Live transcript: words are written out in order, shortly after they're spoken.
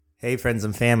Hey friends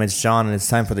and fam, it's John and it's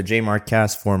time for the JMART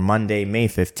cast for Monday, May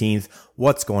 15th.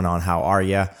 What's going on? How are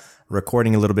ya?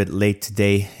 Recording a little bit late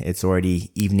today. It's already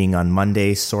evening on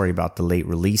Monday. Sorry about the late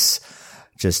release.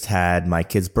 Just had my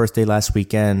kid's birthday last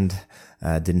weekend.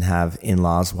 Didn't have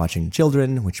in-laws watching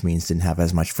children, which means didn't have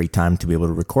as much free time to be able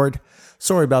to record.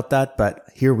 Sorry about that, but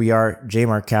here we are.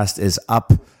 JMART cast is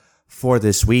up for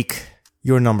this week.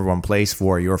 Your number one place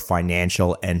for your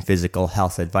financial and physical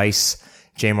health advice.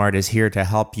 JMART is here to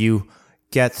help you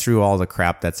get through all the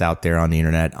crap that's out there on the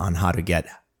internet on how to get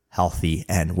healthy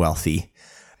and wealthy.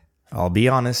 I'll be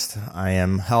honest, I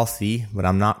am healthy, but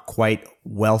I'm not quite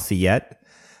wealthy yet.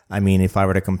 I mean, if I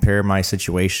were to compare my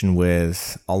situation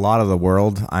with a lot of the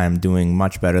world, I am doing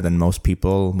much better than most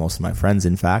people, most of my friends,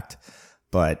 in fact.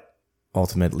 But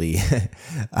ultimately,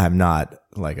 I'm not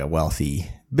like a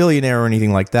wealthy billionaire or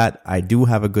anything like that. I do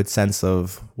have a good sense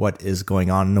of what is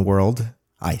going on in the world,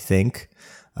 I think.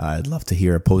 I'd love to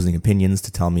hear opposing opinions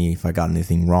to tell me if I got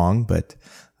anything wrong, but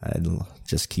I'll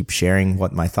just keep sharing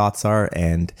what my thoughts are.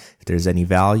 And if there's any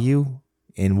value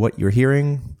in what you're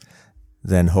hearing,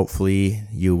 then hopefully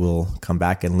you will come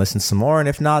back and listen some more. And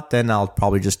if not, then I'll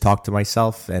probably just talk to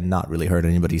myself and not really hurt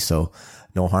anybody. So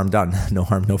no harm done, no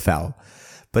harm, no foul.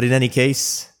 But in any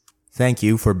case, thank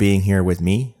you for being here with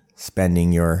me,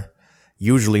 spending your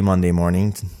usually Monday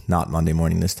morning, not Monday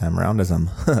morning this time around as I'm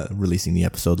releasing the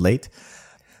episode late.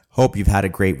 Hope you've had a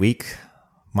great week.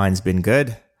 Mine's been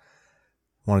good.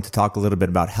 Wanted to talk a little bit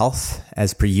about health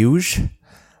as per usual.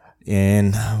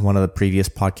 In one of the previous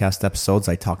podcast episodes,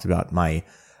 I talked about my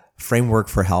framework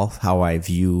for health, how I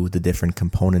view the different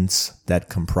components that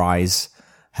comprise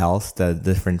health, the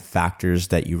different factors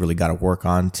that you really got to work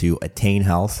on to attain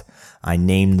health. I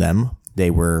named them.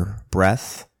 They were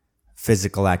breath,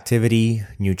 physical activity,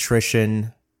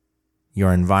 nutrition,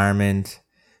 your environment,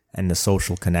 and the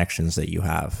social connections that you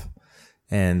have.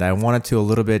 And I wanted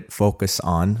to focus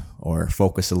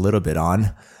a little bit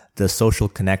on the social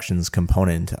connections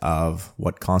component of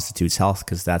what constitutes health,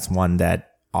 because that's one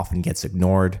that often gets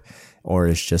ignored or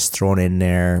is just thrown in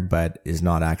there, but is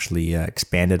not actually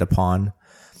expanded upon.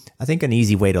 I think an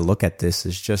easy way to look at this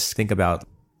is just think about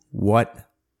what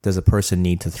does a person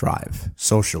need to thrive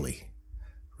socially,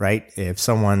 right? If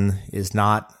someone is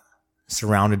not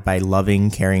surrounded by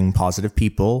loving, caring, positive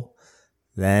people,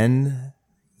 then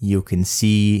you can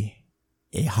see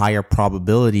a higher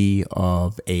probability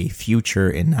of a future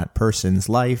in that person's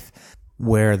life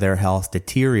where their health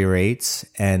deteriorates.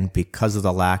 And because of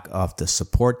the lack of the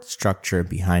support structure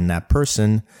behind that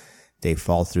person, they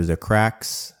fall through the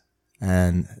cracks,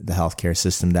 and the healthcare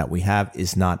system that we have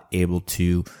is not able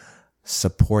to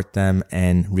support them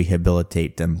and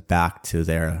rehabilitate them back to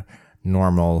their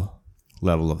normal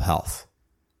level of health.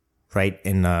 Right?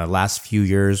 In the last few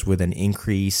years, with an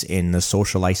increase in the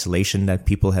social isolation that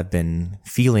people have been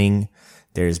feeling,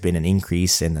 there's been an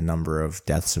increase in the number of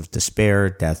deaths of despair,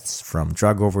 deaths from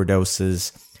drug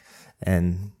overdoses.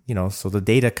 And, so the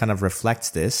data kind of reflects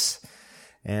this.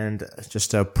 And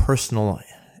just a personal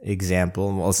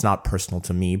example, well, it's not personal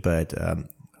to me, but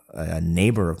a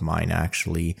neighbor of mine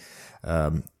actually,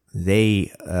 my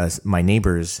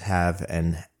neighbors have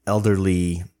an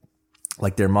elderly,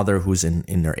 like their mother who's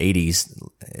in their 80s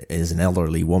is an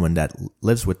elderly woman that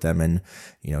lives with them. And,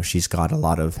 she's got a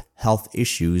lot of health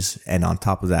issues. And on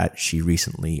top of that, she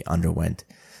recently underwent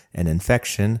an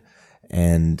infection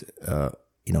and,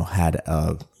 had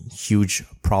a huge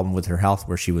problem with her health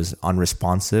where she was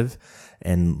unresponsive.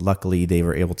 And luckily they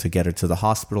were able to get her to the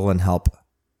hospital and help,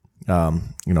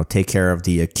 take care of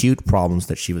the acute problems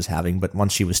that she was having. But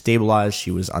once she was stabilized,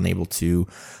 she was unable to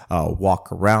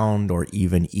walk around or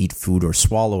even eat food or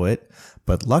swallow it.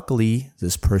 But luckily,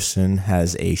 this person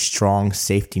has a strong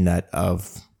safety net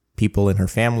of people in her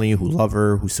family who love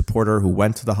her, who support her, who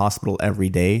went to the hospital every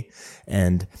day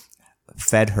and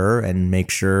fed her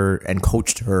and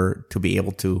coached her to be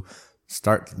able to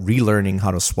start relearning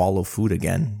how to swallow food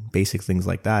again, basic things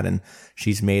like that. And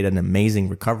she's made an amazing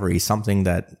recovery, something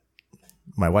that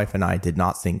my wife and I did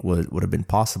not think would have been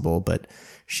possible, but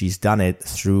she's done it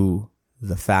through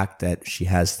the fact that she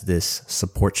has this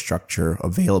support structure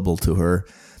available to her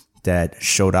that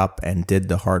showed up and did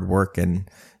the hard work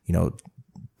and,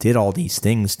 did all these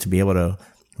things to be able to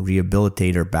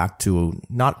rehabilitate her back to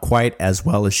not quite as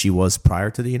well as she was prior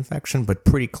to the infection, but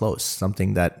pretty close,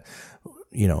 something that,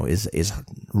 is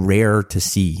rare to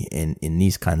see in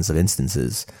these kinds of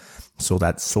instances. So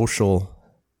that social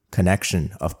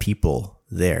connection of people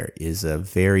there is a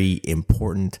very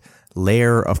important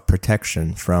layer of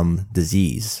protection from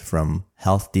disease, from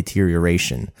health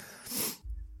deterioration.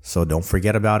 So don't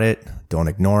forget about it. Don't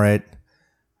ignore it.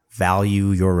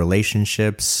 Value your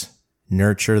relationships.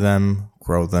 nurture them,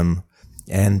 grow them,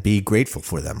 and be grateful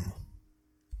for them.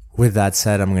 With that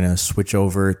said, I'm going to switch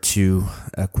over to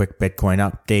a quick Bitcoin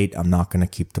update. I'm not going to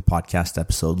keep the podcast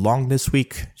episode long this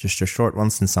week, just a short one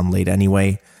since I'm late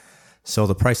anyway. So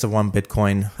the price of one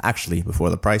Bitcoin, actually before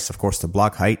the price, of course, the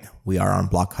block height, we are on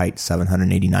block height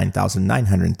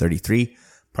 789,933.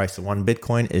 Price of one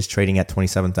Bitcoin is trading at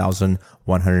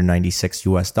 $27,196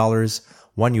 US.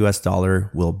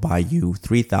 $1 will buy you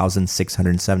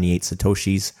 3,678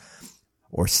 Satoshis,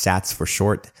 or sats for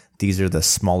short. These are the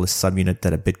smallest subunit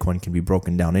that a Bitcoin can be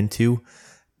broken down into.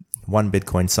 One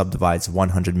Bitcoin subdivides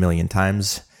 100 million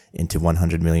times into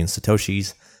 100 million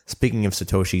Satoshis. Speaking of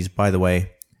Satoshis, by the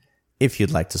way, if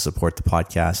you'd like to support the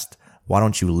podcast, why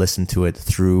don't you listen to it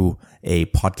through a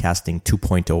podcasting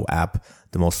 2.0 app?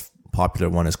 The most popular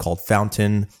one is called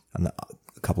Fountain, and a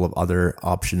couple of other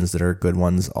options that are good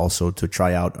ones also to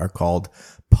try out are called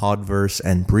Podverse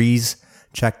and Breeze.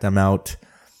 Check them out.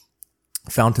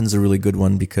 Fountain's a really good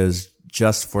one because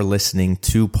just for listening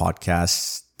to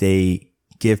podcasts, they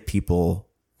give people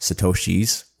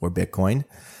Satoshis or Bitcoin,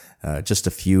 just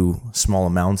a few small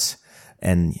amounts.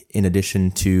 And in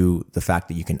addition to the fact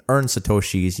that you can earn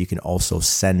Satoshis, you can also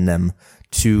send them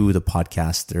to the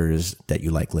podcasters that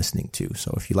you like listening to.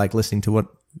 So if you like listening to what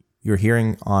you're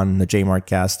hearing on the JMART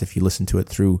cast, if you listen to it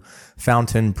through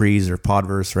Fountain, Breeze, or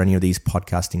Podverse, or any of these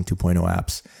podcasting 2.0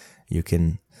 apps, you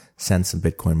can send some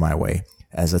Bitcoin my way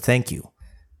as a thank you.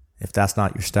 If that's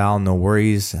not your style, no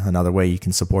worries. Another way you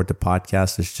can support the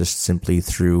podcast is just simply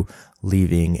through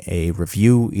leaving a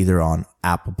review either on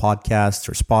Apple Podcasts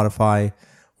or Spotify,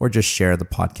 or just share the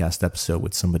podcast episode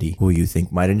with somebody who you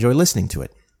think might enjoy listening to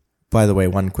it. By the way,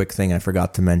 one quick thing I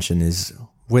forgot to mention is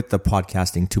with the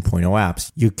podcasting 2.0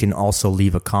 apps, you can also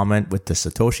leave a comment with the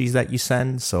Satoshis that you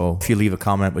send. So if you leave a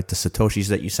comment with the Satoshis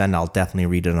that you send, I'll definitely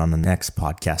read it on the next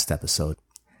podcast episode.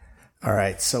 All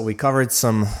right, so we covered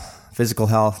some physical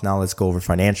health. Now let's go over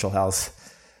financial health.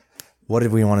 What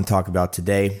did we want to talk about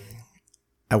today?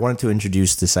 I wanted to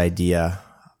introduce this idea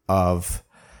of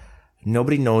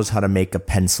nobody knows how to make a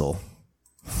pencil.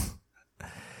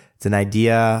 It's an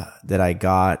idea that I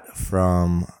got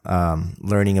from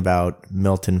learning about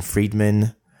Milton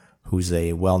Friedman, who's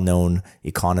a well-known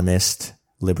economist,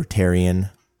 libertarian.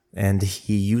 And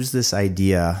he used this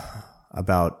idea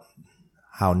about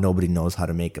how nobody knows how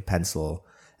to make a pencil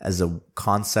as a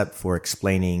concept for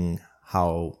explaining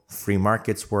how free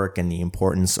markets work and the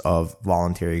importance of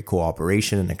voluntary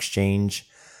cooperation and exchange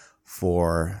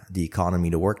for the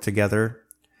economy to work together.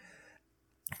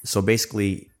 So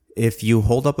basically, if you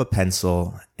hold up a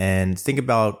pencil and think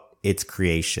about its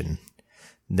creation,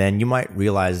 then you might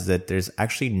realize that there's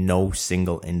actually no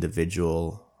single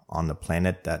individual on the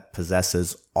planet that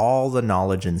possesses all the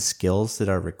knowledge and skills that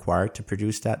are required to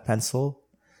produce that pencil.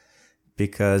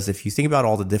 Because if you think about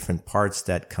all the different parts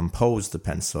that compose the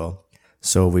pencil,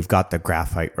 so we've got the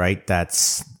graphite, right?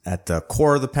 That's at the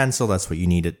core of the pencil. That's what you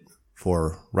need it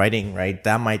for writing, right?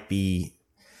 That might be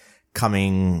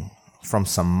coming from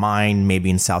some mine, maybe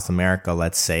in South America,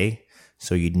 let's say.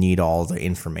 So you'd need all the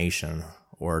information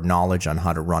or knowledge on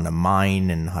how to run a mine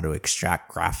and how to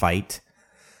extract graphite.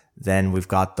 Then we've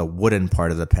got the wooden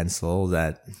part of the pencil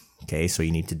so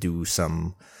you need to do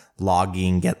some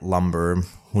logging, get lumber.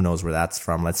 Who knows where that's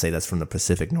from? Let's say that's from the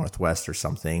Pacific Northwest or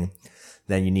something.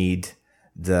 Then you need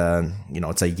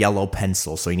it's a yellow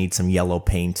pencil. So you need some yellow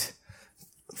paint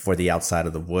for the outside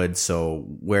of the wood. So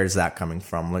where's that coming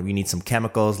from? You need some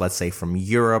chemicals, let's say from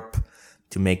Europe,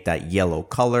 to make that yellow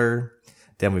color.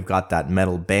 Then we've got that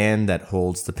metal band that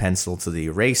holds the pencil to the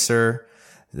eraser.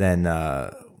 Then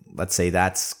let's say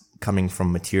that's coming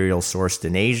from material sourced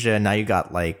in Asia. Now you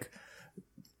got like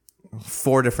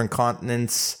 4 different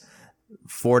continents,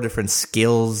 4 different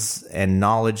skills and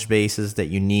knowledge bases that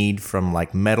you need, from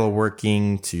like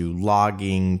metalworking to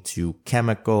logging to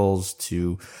chemicals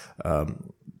to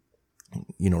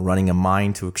running a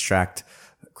mine to extract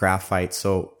graphite.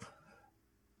 So,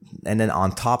 and then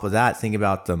on top of that, think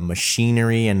about the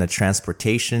machinery and the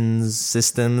transportation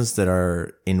systems that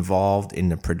are involved in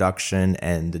the production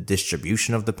and the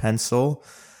distribution of the pencil.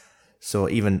 So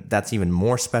that's even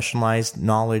more specialized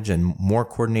knowledge and more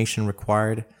coordination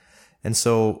required. And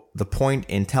so the point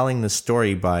in telling the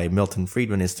story by Milton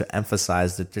Friedman is to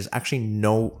emphasize that there's actually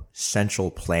no central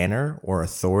planner or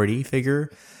authority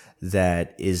figure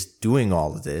that is doing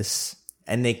all of this.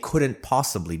 And they couldn't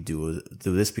possibly do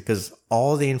this because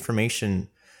all the information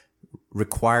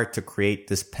required to create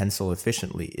this pencil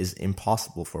efficiently is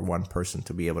impossible for one person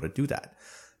to be able to do that.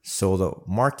 So the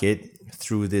market,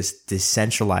 through this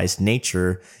decentralized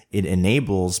nature, it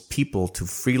enables people to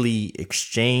freely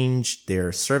exchange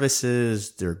their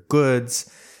services, their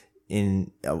goods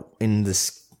in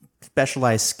the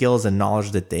specialized skills and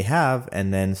knowledge that they have,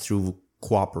 and then through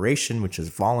cooperation, which is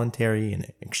voluntary,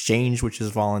 and exchange, which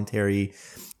is voluntary,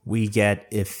 we get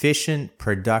efficient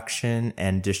production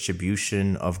and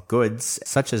distribution of goods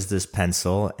such as this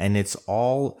pencil, and it's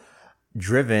all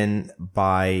driven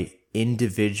by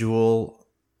individual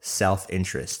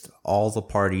self-interest. All the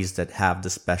parties that have the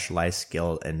specialized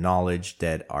skill and knowledge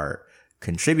that are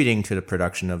contributing to the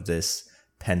production of this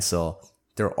pencil,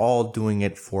 they're all doing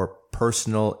it for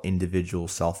personal, individual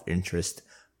self-interest,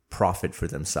 profit for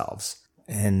themselves.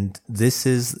 And this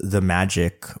is the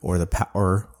magic or the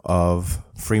power of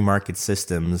free market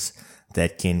systems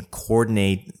that can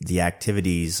coordinate the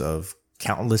activities of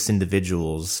countless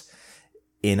individuals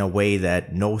in a way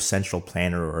that no central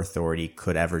planner or authority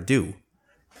could ever do.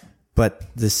 But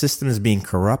the system is being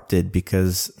corrupted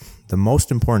because the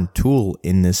most important tool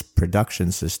in this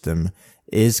production system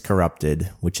is corrupted,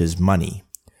 which is money.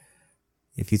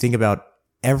 If you think about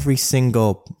every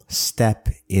single step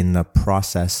in the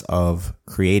process of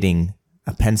creating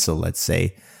a pencil, let's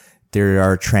say, there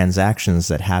are transactions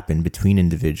that happen between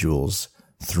individuals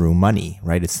through money,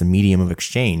 right? It's the medium of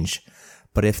exchange.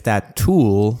 But if that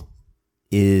tool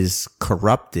is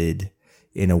corrupted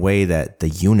in a way that the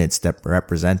units that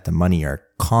represent the money are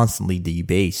constantly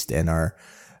debased and are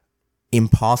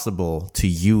impossible to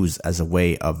use as a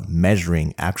way of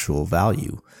measuring actual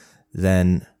value,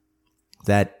 then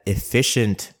that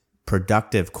efficient,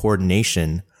 productive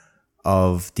coordination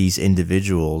of these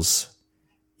individuals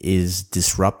is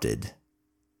disrupted.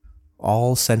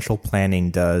 All central planning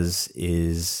does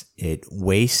is it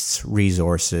wastes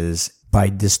resources by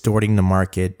distorting the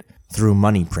market through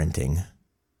money printing.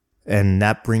 And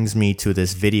that brings me to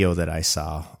this video that I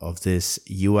saw of this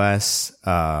U.S.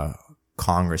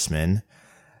 congressman.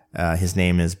 His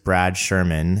name is Brad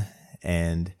Sherman,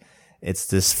 and it's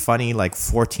this funny,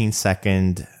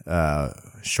 14-second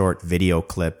short video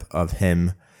clip of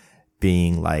him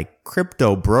being like,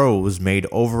 crypto bros made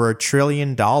over $1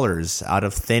 trillion out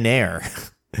of thin air.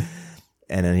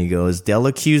 And then he goes, they'll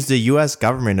accuse the U.S.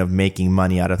 government of making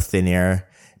money out of thin air.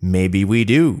 Maybe we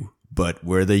do, but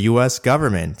we're the U.S.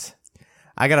 government.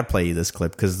 I gotta play you this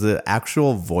clip because the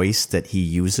actual voice that he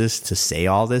uses to say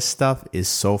all this stuff is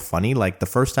so funny. Like, the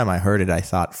first time I heard it, I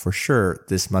thought for sure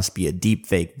this must be a deep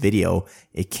fake video.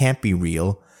 It can't be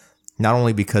real. Not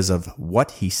only because of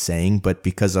what he's saying, but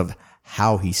because of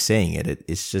how he's saying it.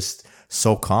 It's just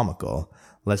so comical.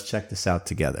 Let's check this out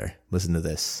together. Listen to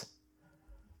this.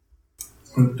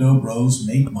 Crypto bros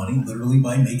make money literally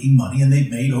by making money, and they've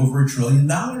made over $1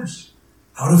 trillion out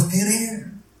of thin air.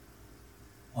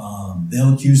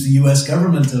 They'll accuse the U.S.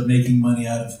 government of making money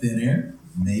out of thin air.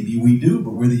 Maybe we do,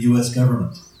 but we're the U.S.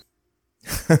 government.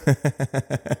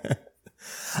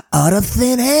 Out of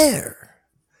thin air.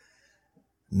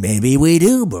 Maybe we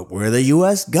do, but we're the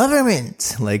U.S.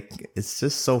 government. It's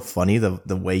just so funny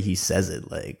the way he says it.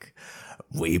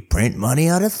 We print money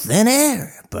out of thin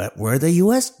air, but we're the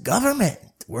U.S. government.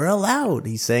 We're allowed.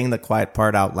 He's saying the quiet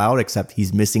part out loud, except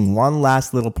he's missing one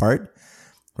last little part,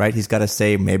 right? He's got to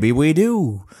say, maybe we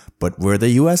do, but we're the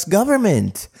U.S.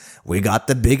 government. We got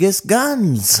the biggest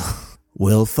guns.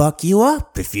 We'll fuck you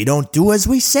up if you don't do as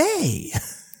we say.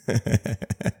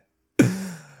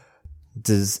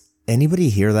 Does anybody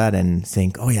hear that and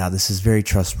think, oh yeah, this is very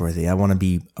trustworthy. I want to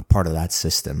be a part of that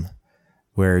system,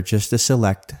 where just a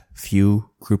select few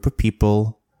group of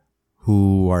people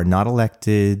who are not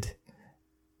elected,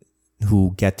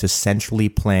 who get to centrally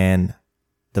plan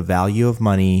the value of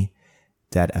money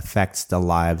that affects the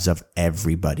lives of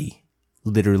everybody,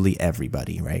 literally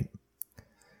everybody, right?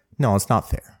 No, it's not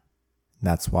fair.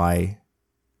 That's why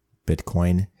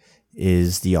Bitcoin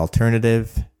is the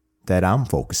alternative that I'm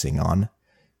focusing on,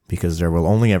 because there will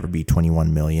only ever be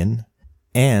 21 million.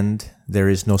 And there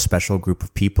is no special group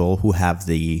of people who have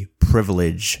the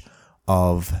privilege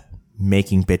of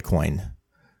making Bitcoin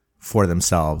for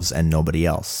themselves and nobody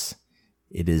else.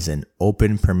 It is an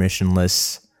open,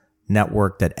 permissionless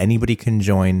network that anybody can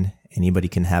join. Anybody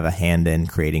can have a hand in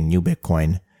creating new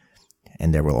Bitcoin.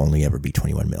 And there will only ever be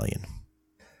 21 million.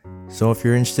 So if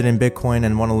you're interested in Bitcoin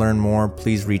and want to learn more,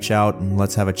 please reach out and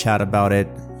let's have a chat about it.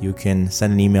 You can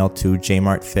send an email to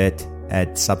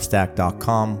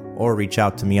jmartfit@substack.com or reach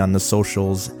out to me on the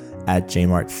socials at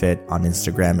jmartfit on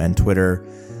Instagram and Twitter.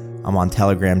 I'm on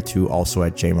Telegram too, also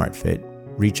at jmartfit.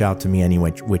 Reach out to me any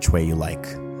which way you like.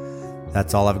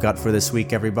 That's all I've got for this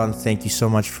week, everyone. Thank you so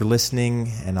much for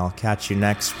listening, and I'll catch you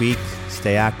next week.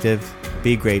 Stay active,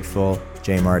 be grateful.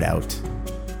 JMART out.